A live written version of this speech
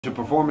to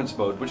performance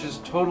mode, which is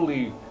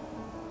totally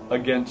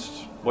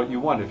against what you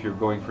want if you're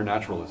going for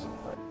naturalism.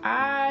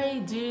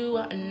 I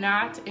do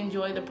not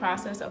enjoy the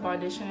process of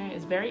auditioning.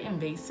 It's very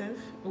invasive,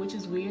 which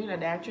is weird.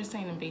 An actress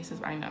saying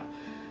invasive, I know.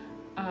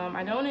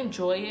 I don't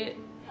enjoy it.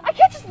 I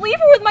can't just leave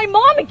her with my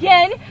mom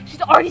again.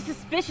 She's already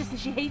suspicious and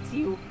she hates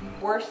you.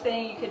 Worst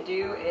thing you could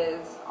do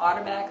is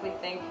automatically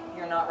think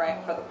you're not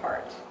right for the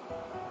part.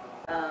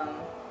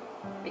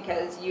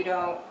 Because you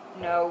don't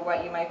know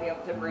what you might be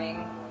able to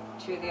bring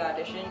to the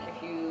audition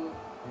if you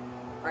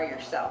are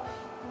yourself.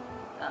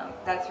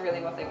 That's really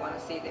what they want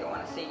to see. They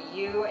want to see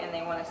you, and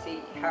they want to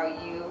see how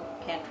you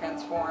can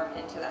transform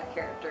into that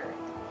character.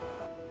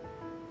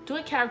 Do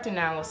a character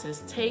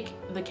analysis. Take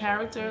the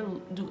character,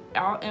 do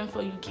all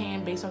info you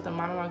can based off the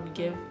monologue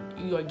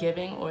you are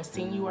giving or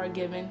scene you are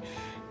given,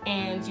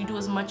 and you do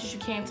as much as you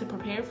can to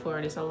prepare for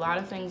it. There's a lot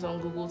of things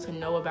on Google to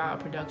know about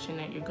a production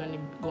that you're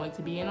going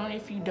to be in, or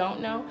if you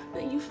don't know,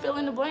 then you fill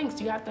in the blanks.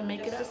 You have to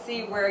make it up. Just to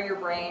see where your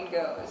brain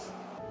goes.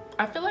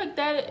 I feel like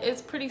that is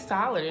pretty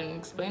solid and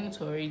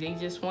explanatory. They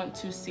just want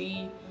to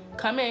see,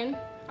 come in,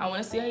 I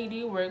want to see how you do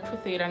your work for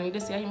theater. I need to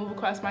see how you move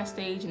across my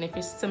stage. And if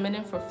you're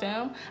submitting for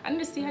film, I need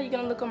to see how you're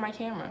going to look on my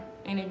camera.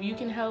 And if you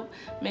can help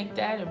make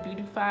that or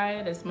beautify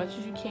it as much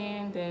as you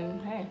can,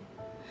 then hey.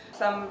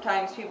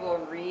 Sometimes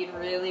people read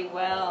really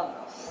well and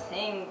they'll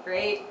sing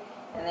great.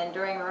 And then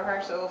during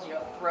rehearsals,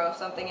 you'll throw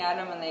something at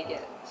them and they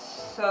get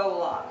so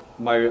lost.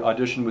 My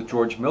audition with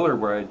George Miller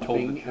where I told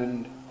him.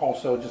 And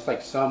also just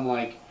like some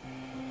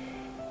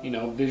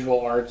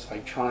visual arts,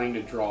 like trying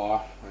to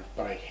draw,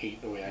 but I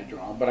hate the way I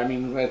draw. But I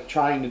mean,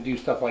 trying to do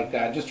stuff like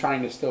that, just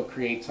trying to still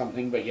create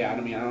something. But yeah, I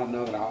mean, I don't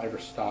know that I'll ever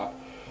stop.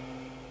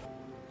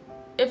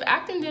 If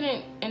acting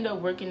didn't end up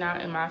working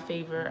out in my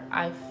favor,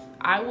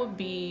 I would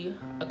be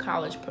a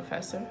college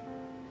professor,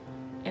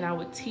 and I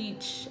would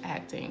teach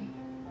acting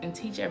and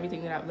teach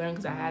everything that I've learned,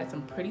 because I had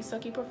some pretty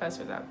sucky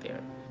professors out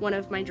there. One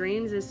of my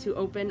dreams is to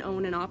open,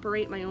 own, and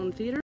operate my own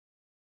theater.